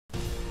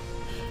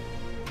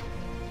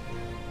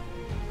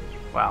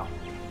Wow,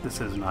 this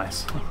is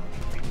nice.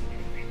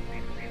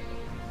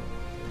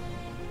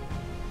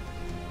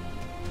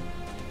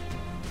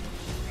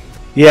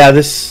 Yeah,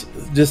 this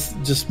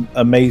just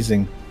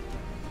amazing.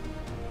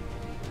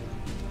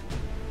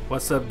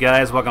 What's up,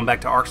 guys? Welcome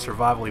back to ARK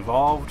Survival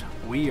Evolved.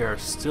 We are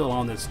still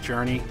on this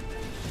journey,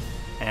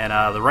 and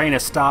the rain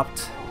has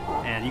stopped,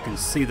 and you can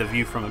see the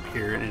view from up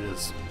here, and it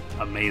is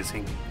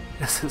amazing.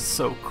 This is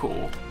so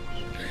cool.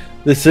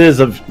 This is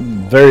a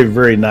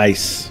very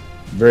nice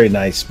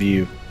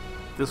view.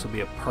 This would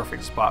be a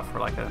perfect spot for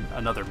like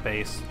another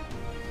base.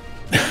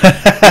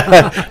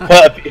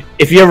 Well,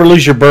 if you ever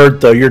lose your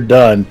bird, though, you're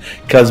done.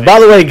 Because, by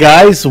the way,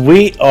 guys,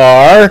 we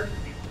are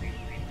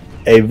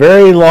a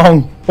very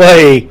long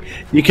way.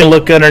 You can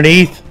look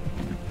underneath.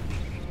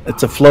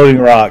 It's a floating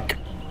rock.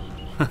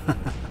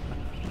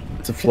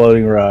 It's a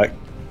floating rock.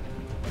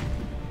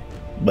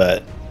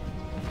 But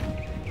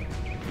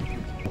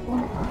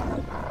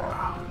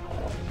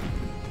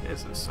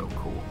this is so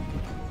cool.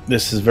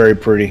 This is very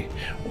pretty.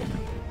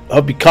 I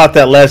hope you caught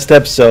that last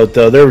episode,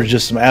 though. There was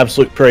just some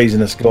absolute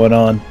craziness going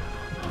on.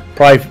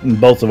 Probably in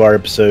both of our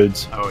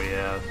episodes. Oh,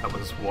 yeah. That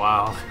was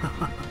wild.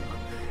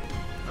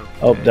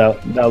 Oh, Okay.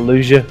 did I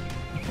lose you?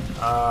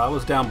 I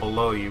was down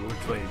below you.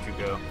 Which way did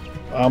you go?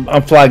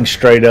 I'm flying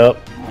straight up,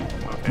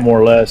 Okay. more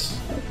or less.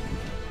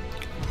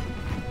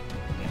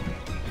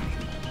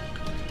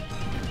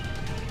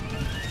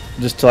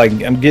 Just till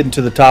I'm getting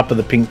to the top of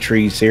the pink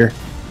trees here.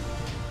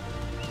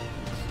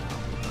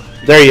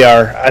 There you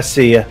are. I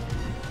see you.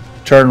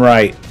 Turn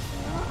right.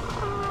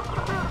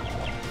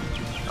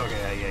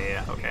 Okay,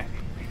 yeah, okay.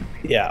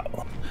 Yeah.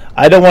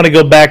 I don't want to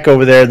go back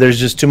over there. There's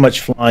just too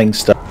much flying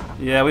stuff.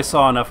 Yeah, we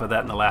saw enough of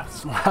that in the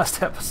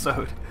last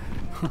episode.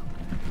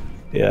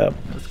 Yeah.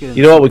 Let's get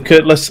You know what? We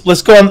could let's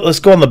go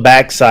on the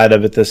back side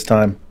of it this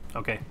time.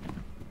 Okay.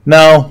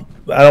 No,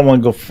 I don't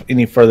want to go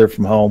any further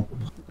from home.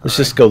 Let's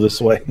just go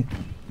this way.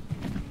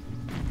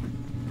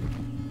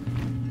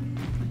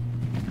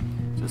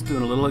 Just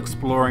doing a little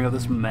exploring of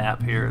this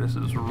map here. This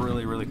is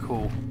really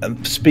cool.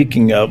 And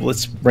speaking of,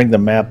 let's bring the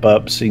map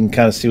up so you can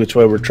kind of see which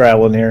way we're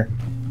traveling here.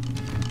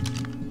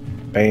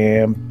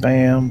 Bam,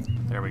 bam.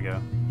 There we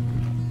go.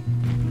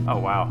 Oh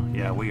wow,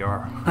 yeah, we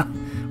are.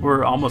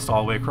 We're almost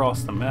all the way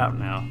across the map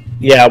now.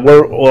 Yeah,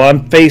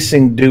 I'm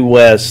facing due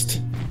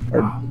west.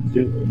 Or Wow.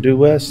 due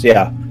west?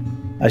 Yeah.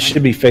 I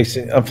should be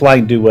facing. I'm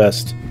flying due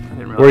west. I didn't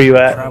realize Where are you we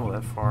could at? travel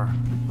that far.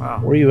 Wow.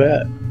 Where are you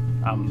at?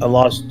 I'm I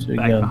lost you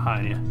back again.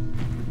 behind you.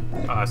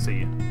 Oh, I see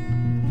you.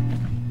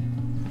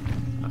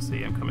 I see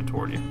you. I'm coming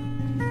toward you.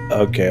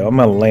 Okay, I'm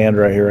gonna land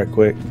right here right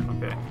quick.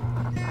 Okay.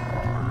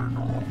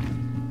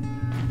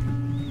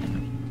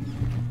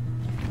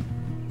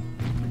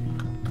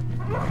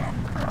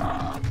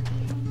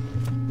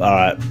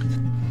 Alright.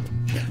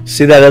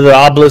 See that other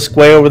obelisk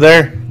way over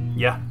there?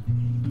 Yeah.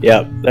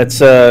 Yeah, that's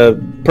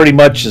pretty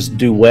much just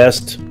due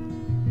west.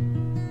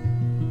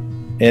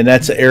 And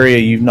that's an area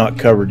you've not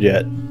covered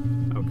yet.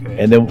 Okay.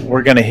 And then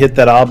we're gonna hit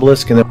that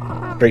obelisk and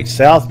then straight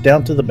south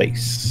down to the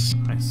base.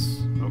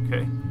 Nice.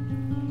 Okay.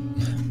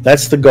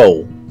 That's the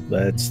goal.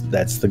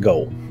 That's the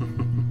goal.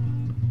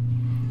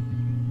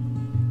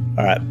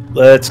 Alright,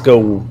 let's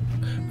go.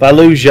 If I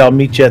lose you, I'll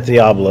meet you at the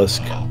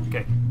obelisk.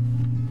 Okay.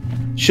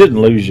 Shouldn't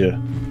lose you.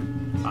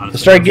 Honestly,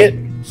 Let's try to get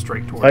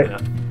straight toward right.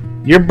 that.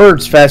 Your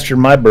bird's faster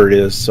than my bird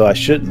is, so I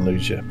shouldn't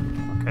lose you.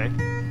 Okay.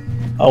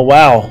 Oh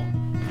wow.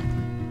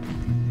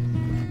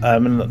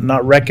 I'm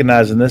not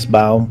recognizing this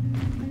biome.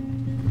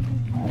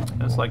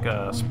 It's like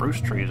spruce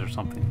trees or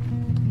something.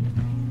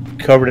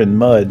 Covered in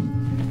mud.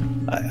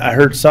 I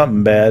heard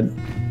something bad.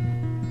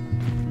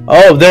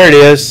 Oh, there it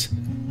is.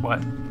 What?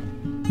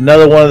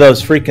 Another one of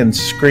those freaking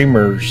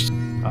screamers.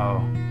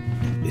 Oh.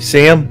 You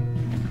see him?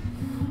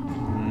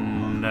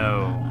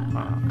 No.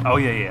 Oh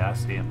yeah, I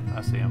see him.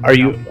 I see him. Are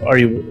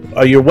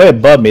you way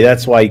above me?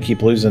 That's why you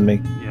keep losing me.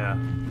 Yeah.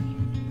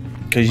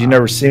 Because you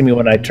never see me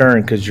when I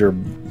turn because you're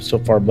so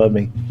far above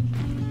me.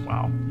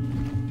 Wow.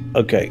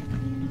 Okay.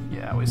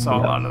 Yeah, we saw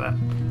a lot of that.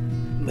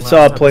 I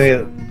saw plenty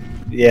of.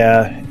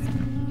 Yeah.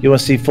 You want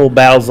to see full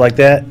battles like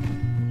that?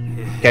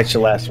 Catch the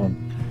last one.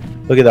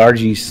 Look at the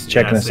RGs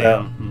checking us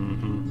out.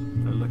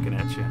 Mm-hmm. They're looking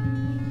at you.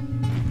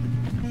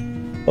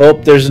 Oh,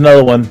 there's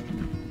another one.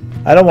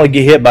 I don't want to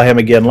get hit by him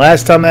again.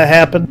 Last time that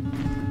happened,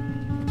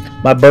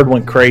 my bird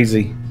went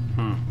crazy.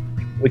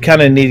 We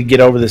kind of need to get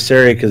over this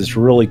area because it's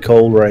really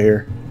cold right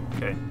here.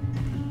 Okay.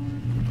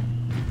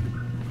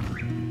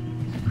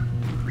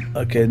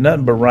 Okay,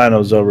 nothing but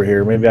rhinos over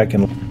here. Maybe I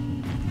can...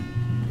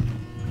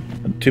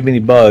 Too many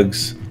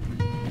bugs.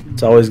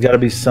 It's always got to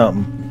be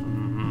something. Mm-hmm.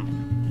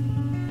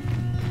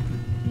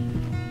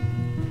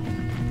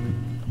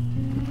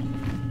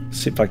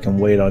 See if I can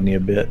wait on you a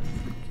bit.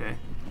 Okay.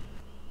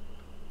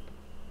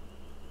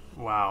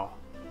 Wow.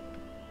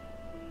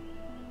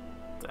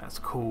 That's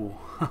cool.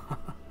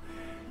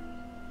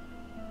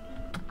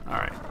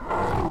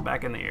 Alright.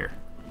 Back in the air.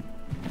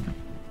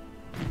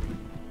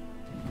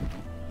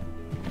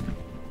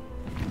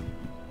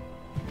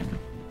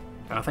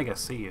 I think I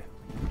see you.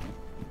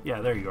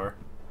 Yeah, there you are.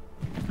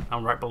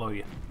 I'm right below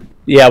you.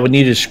 Yeah, when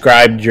you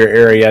described your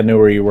area, I knew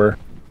where you were.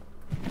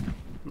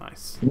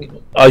 Nice.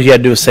 All you had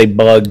to do was say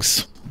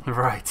bugs.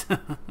 Right.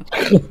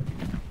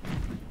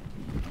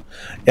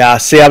 Yeah,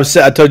 see,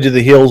 I told you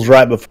the hill's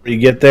right before you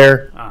get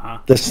there. Uh-huh.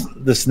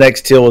 This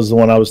next hill is the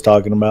one I was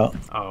talking about.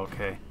 Oh,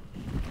 okay.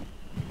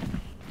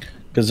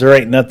 Because there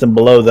ain't nothing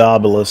below the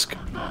obelisk.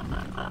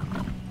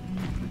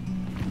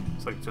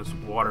 It's like just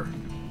water.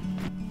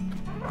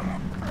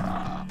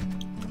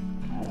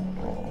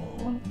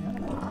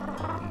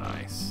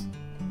 Nice.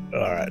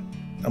 Alright.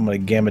 I'm going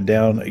to gamma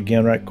down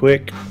again right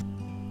quick.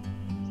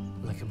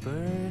 Like a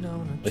bird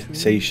on a They tree.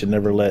 say you should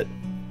never let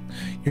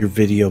your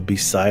video be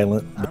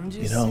silent. But,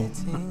 you know,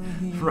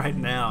 Right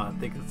now, I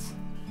think it's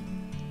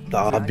the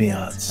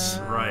ambiance.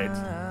 right.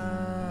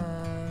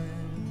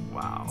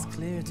 Wow.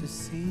 Clear to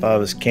see. If I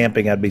was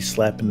camping, I'd be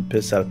slapping the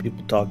piss out of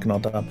people talking all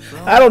the time.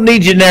 I don't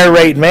need you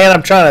narrating, man.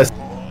 I'm trying to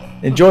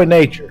enjoy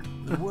nature.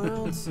 The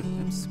world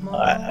seems small.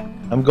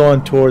 I'm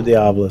going toward the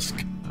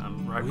obelisk.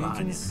 I'm right We behind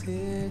can you.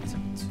 sit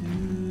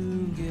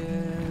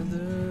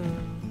together.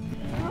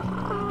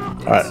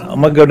 Alright,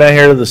 I'm going to go down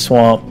here to the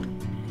swamp.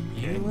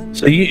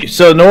 Okay.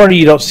 So in order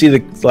you don't see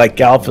the like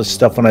alpha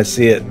stuff when I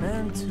see it.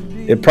 Meant to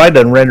be It probably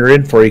doesn't render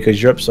in for you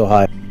because you're up so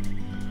high.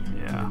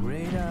 Yeah.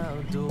 great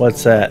outdoors.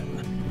 What's that?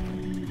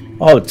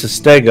 Oh, it's a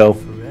stego.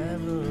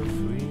 Forever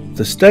free.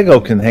 The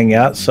stego can hang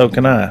out, so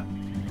can I.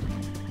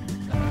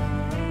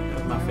 That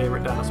was my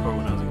favorite dinosaur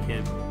when I was a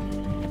kid.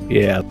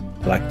 Yeah,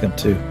 I like them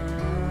too.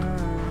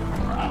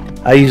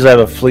 I usually have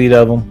a fleet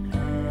of them.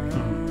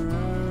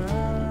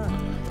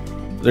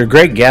 They're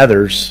great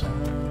gatherers.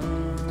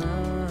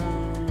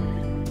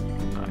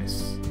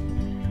 Nice.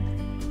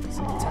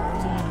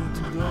 Sometimes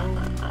you need to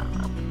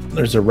go.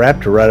 There's a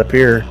raptor right up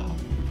here.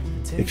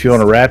 If you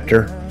want a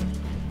raptor.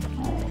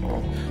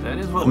 That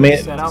is what I mean- we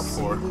set out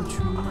for.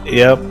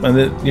 Yep,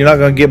 and you're not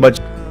going to get much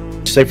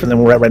safer than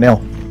we're at right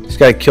now. Just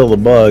got to kill the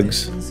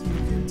bugs.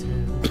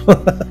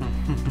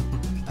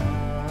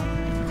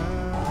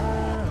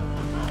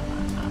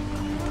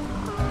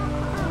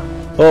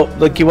 Oh,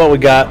 looky what we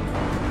got.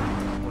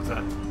 What's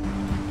that?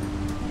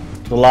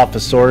 The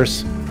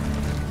Dilophosaurus.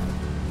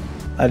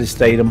 I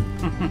just ate him.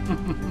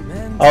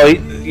 Oh,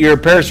 your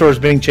Parasaurus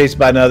being chased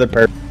by another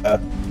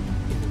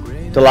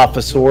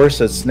Dilophosaurus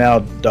that's now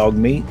dog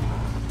meat.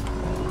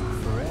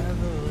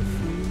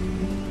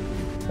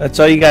 That's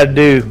all you gotta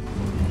do.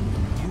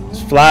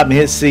 Just fly up and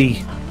hit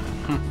C.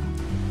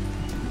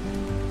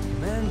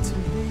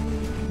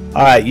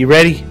 Alright, you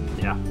ready?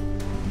 Yeah.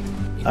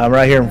 I'm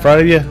right here in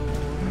front of you.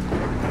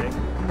 Okay.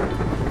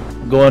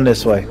 Going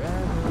this way.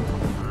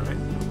 Alright.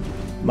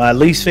 My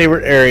least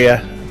favorite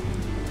area.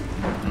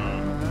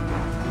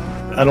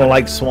 I don't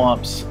like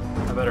swamps.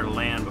 I better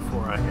land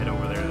before I head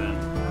over there then.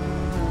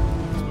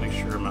 Just make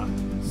sure I'm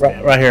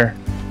not Right here.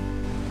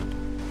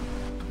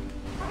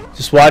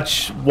 Just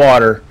watch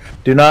water.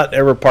 Do not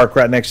ever park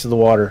right next to the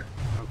water.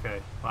 Okay.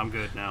 Well, I'm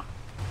good now.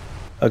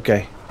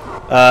 Okay.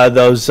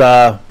 Those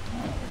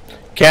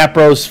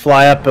capros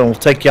fly up and will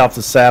take you off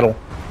the saddle.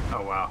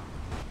 Oh, wow.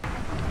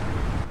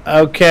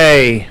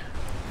 Okay.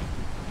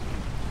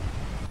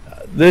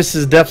 This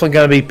is definitely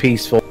going to be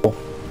peaceful.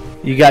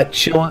 You got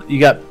chilling. You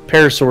got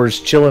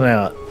parasaurs chilling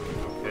out.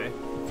 Okay.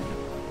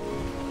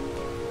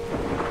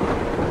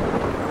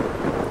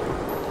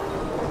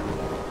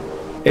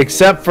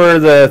 Except for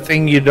the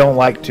thing you don't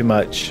like too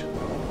much.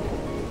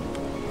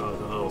 Oh,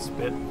 the little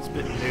spitting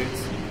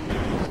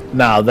dudes.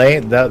 No, they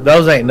ain't.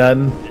 Those ain't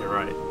nothing. You're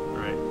right.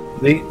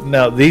 Right.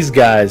 No, these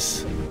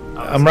guys.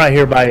 I'm right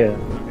here by you.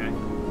 Okay.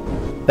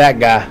 That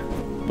guy.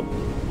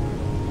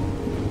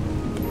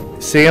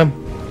 See him?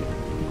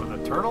 Oh,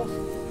 the turtles?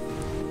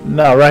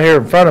 No, right here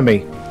in front of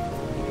me.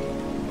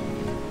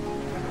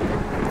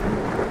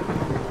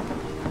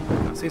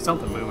 I see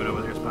something moving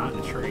over there. It's behind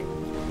the tree.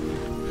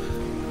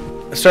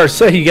 I started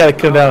saying you got to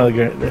come down to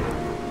the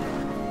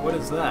ground. What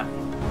is that?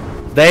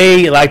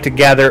 They like to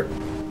gather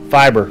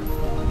fiber.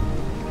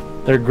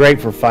 They're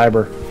great for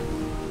fiber.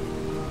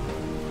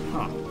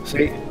 Huh.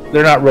 See,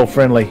 they're not real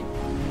friendly.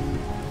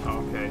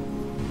 Oh, okay.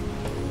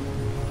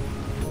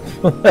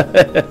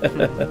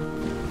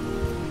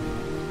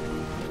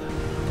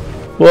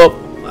 Well,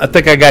 I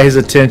think I got his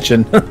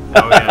attention.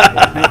 Oh,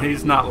 yeah.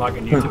 He's not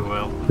liking you too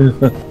well.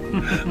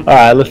 All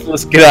right,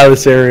 let's get out of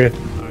this area.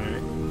 All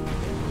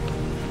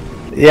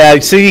right. Yeah,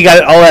 see, you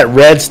got all that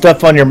red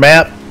stuff on your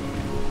map.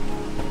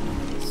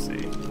 Let's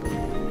see.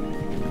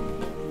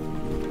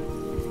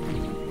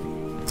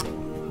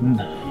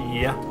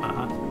 Yeah.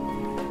 Uh-huh.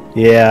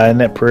 Yeah, isn't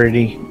that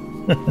pretty?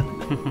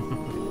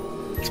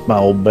 It's my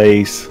old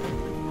base.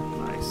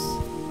 Nice.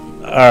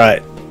 All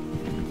right,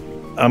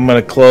 I'm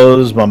gonna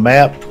close my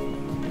map,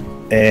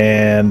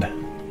 and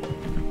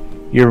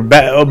you're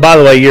oh, by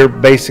the way, you're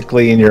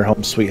basically in your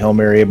home sweet home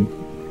area.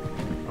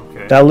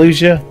 Okay. Did I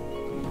lose you?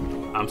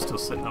 I'm still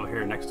sitting over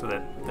here next to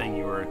that thing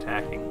you were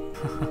attacking.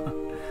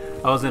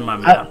 I was in my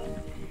map.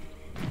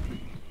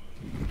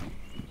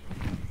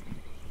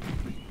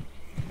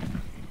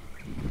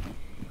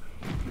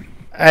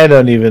 I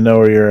don't even know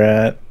where you're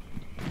at.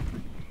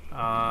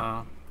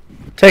 Uh,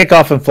 Take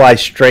off and fly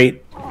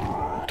straight.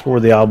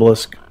 toward the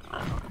obelisk.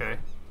 Okay.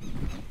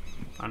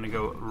 I'm gonna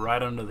go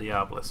right under the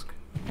obelisk.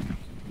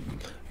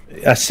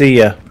 I see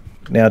ya.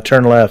 Now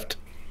turn left.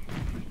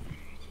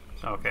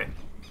 Okay.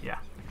 Yeah.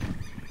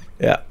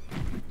 Yeah.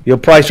 You'll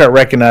probably start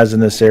recognizing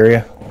this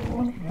area.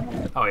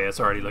 Oh yeah, it's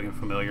already looking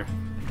familiar.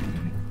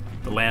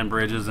 The land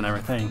bridges and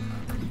everything.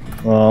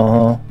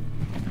 Uh-huh.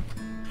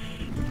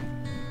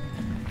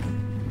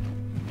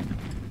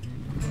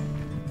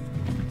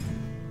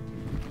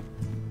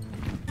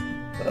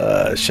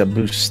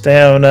 Shabu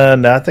stamina.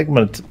 No, I think I'm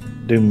gonna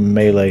do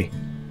melee.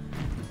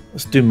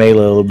 Let's do melee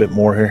a little bit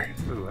more here.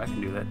 Ooh, I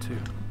can do that too.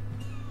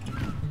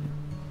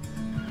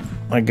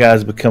 My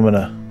guy's becoming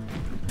a.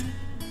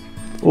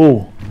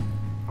 Ooh.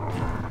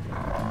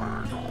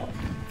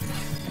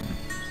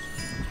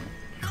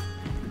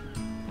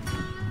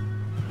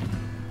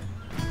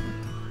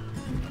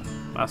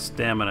 My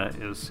stamina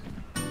is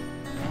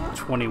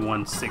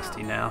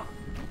 2160 now.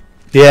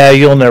 Yeah,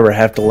 you'll never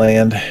have to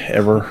land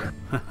ever.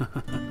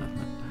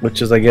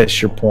 Which is, I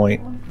guess, your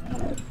point.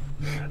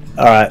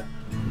 All right.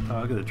 Oh,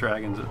 look at the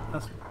dragons.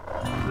 Is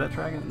that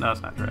dragons? No,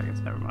 it's not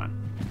dragons. Never mind.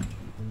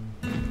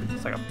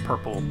 It's like a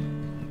purple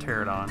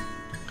pterodon.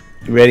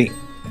 You ready?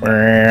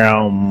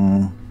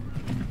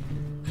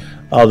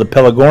 Oh, the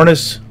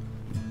Pelagornis?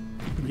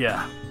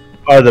 Yeah.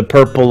 Or the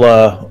purple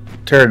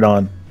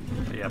pterodon?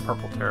 Yeah,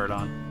 purple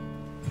pterodon.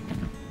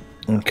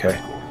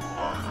 Okay.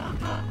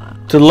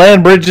 To the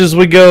land bridges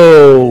we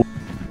go.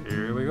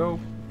 Here we go.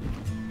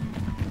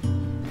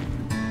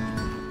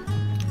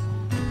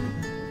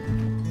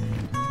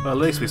 Well, at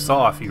least we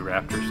saw a few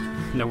raptors.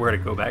 Nowhere to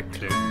go back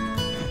to.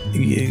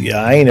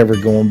 Yeah, I ain't ever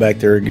going back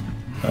there again.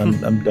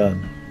 I'm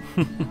done.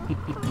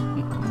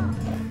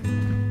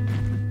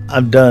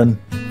 I'm done.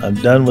 I'm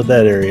done with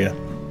that area.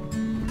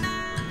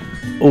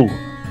 Ooh.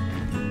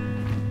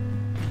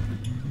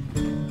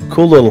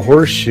 Cool little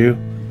horseshoe.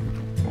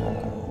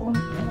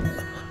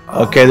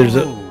 Okay, there's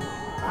a...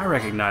 I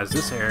recognize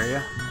this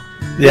area.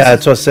 Yeah,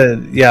 that's what I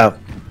said. Yeah.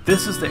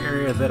 This is the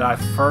area that I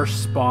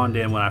first spawned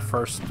in when I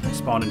first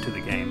spawned into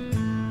the game.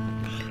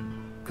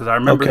 Because I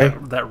remember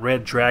that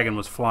red dragon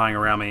was flying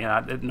around me, and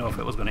I didn't know if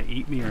it was going to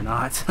eat me or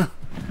not.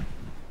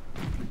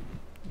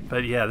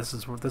 But yeah, this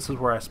is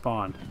where I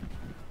spawned.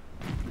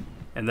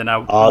 And then I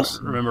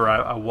remember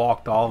I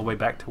walked all the way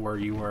back to where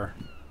you were.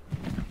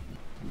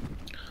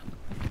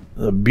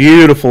 A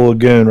beautiful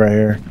lagoon right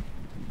here.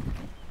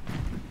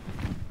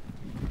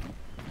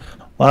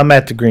 Well, I'm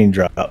at the green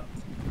drop.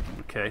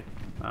 Okay,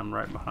 I'm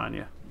right behind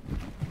you.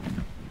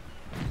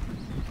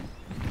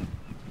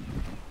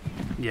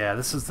 Yeah,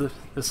 this is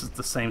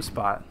the same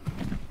spot.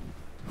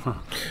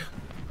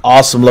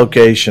 Awesome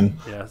location.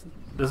 Yeah,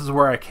 this is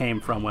where I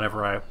came from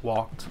whenever I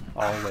walked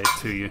all the way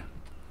to you.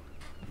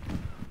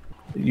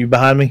 You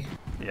behind me?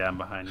 Yeah, I'm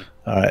behind you.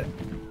 All right.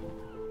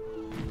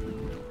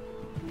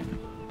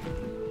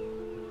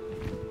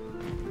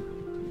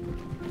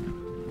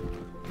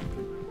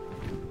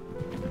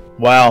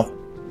 Wow.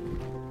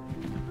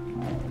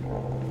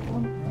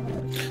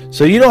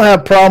 So you don't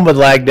have a problem with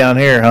lag down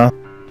here, huh?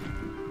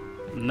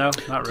 No,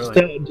 not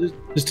really.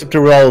 Just up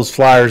to where all those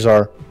flyers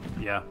are.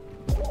 Yeah.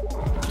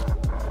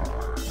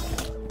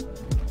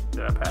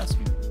 Did I pass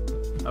you?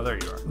 Oh, there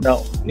you are.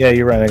 No. Yeah,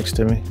 you're right next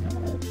to me.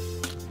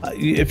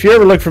 If you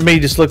ever look for me,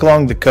 just look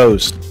along the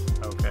coast.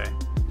 Okay.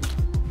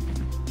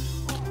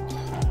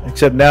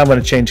 Except now I'm going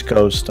to change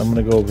coast. I'm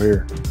going to go over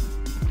here.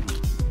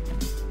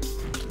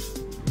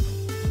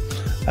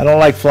 I don't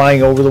like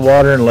flying over the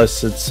water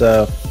unless it's...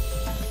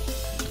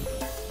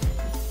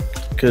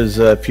 because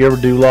if you ever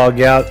do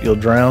log out, you'll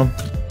drown. Go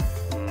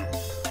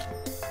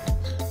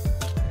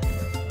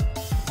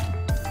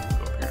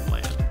up here and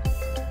land.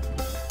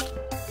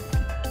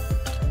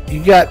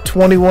 You got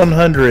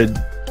 2100.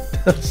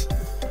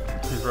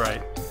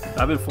 Right.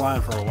 I've been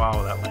flying for a while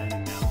without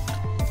landing now.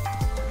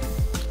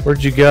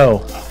 Where'd you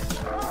go?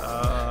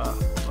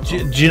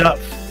 Did you not?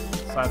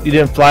 You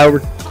didn't fly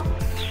over.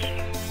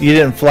 You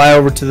didn't fly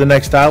over to the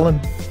next island?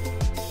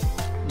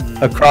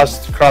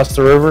 Across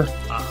the river?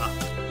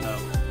 No.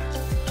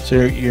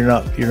 So you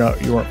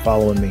weren't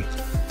following me.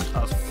 I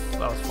was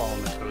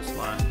following the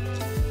coastline.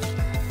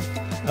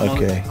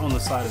 Okay. On the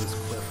side of this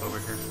cliff over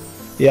here.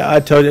 Yeah, I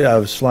told you I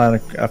was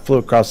flying. I flew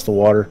across the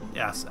water.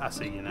 Yeah, I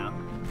see you now.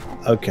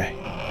 Okay.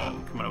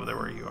 Coming over there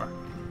where you are.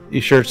 You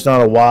sure it's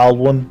not a wild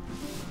one?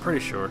 Pretty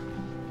sure.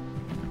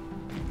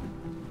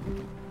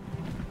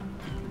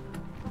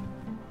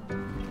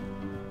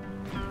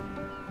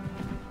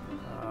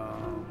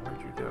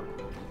 Where'd you go?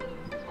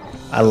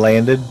 I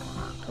landed.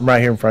 I'm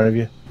right here in front of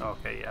you.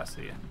 Okay, yeah, I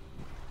see you.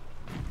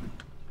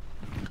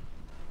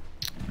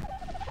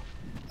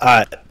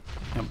 Alright.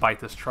 And bite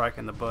this trike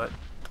in the butt.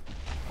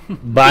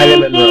 Bite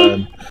him and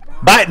run.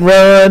 Bite and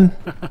run!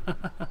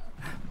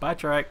 Bye,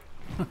 trike.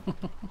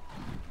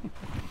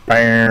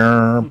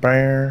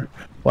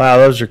 Wow,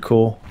 those are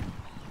cool.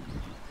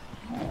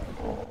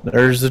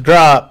 There's the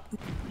drop.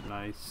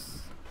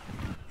 Nice.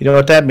 You know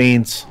what that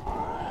means?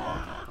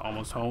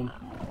 Almost home.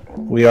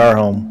 We are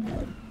home.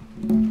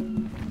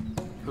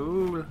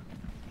 Cool.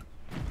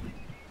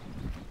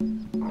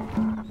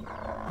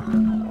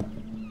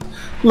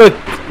 Look,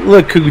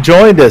 look who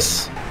joined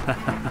us.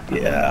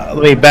 Yeah,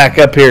 let me back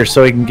up here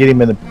so we can get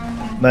him in the.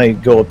 Now you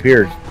go up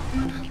here.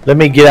 Let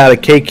me get out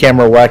of K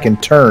camera where I can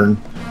turn.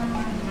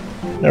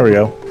 There we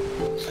go.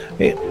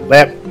 Hey,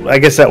 I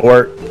guess that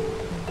worked.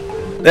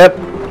 Yep.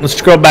 Let's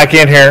scroll back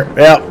in here.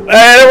 Yep. Hey,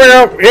 there we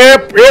go.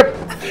 Yep. Yep.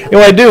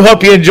 Anyway, I do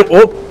hope you enjoy.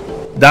 Oh,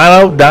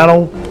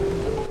 Dono.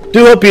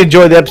 Do hope you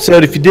enjoyed the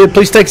episode. If you did,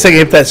 please take a second,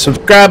 hit that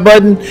subscribe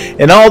button.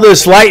 And all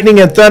this lightning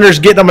and thunder is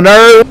getting on my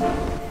nerves.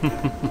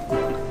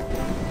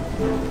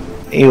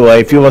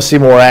 Anyway, if you want to see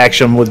more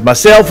action with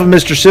myself and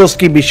Mr.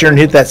 Silsky, be sure and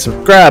hit that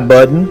subscribe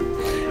button.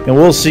 And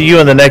we'll see you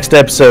in the next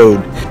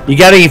episode. You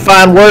got any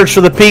fine words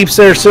for the peeps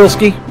there,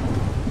 Silsky?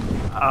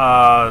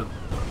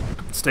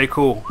 Stay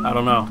cool. I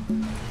don't know.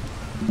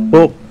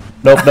 Oh,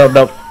 nope.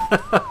 Nope.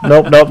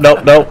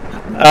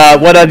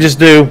 What'd I just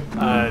do?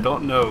 I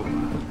don't know.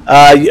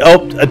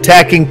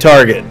 Attacking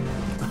target.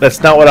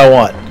 That's not what I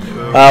want.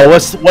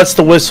 What's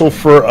the whistle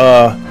for?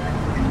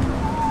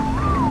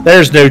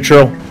 There's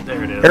neutral.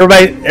 There it is.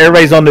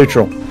 Everybody's on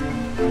neutral.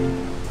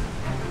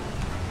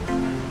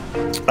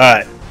 All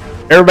right,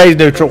 everybody's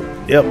neutral.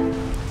 Yep.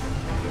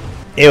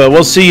 Anyway,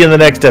 we'll see you in the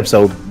next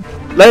episode.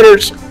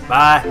 Laters.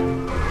 Bye.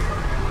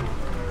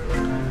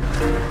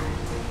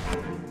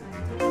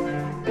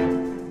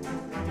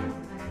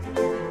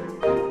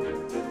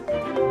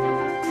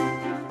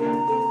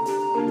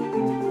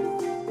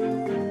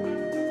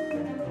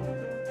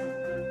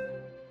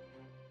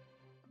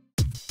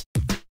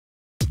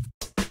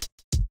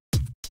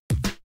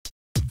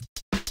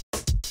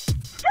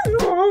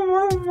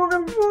 Oh,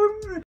 motherfucking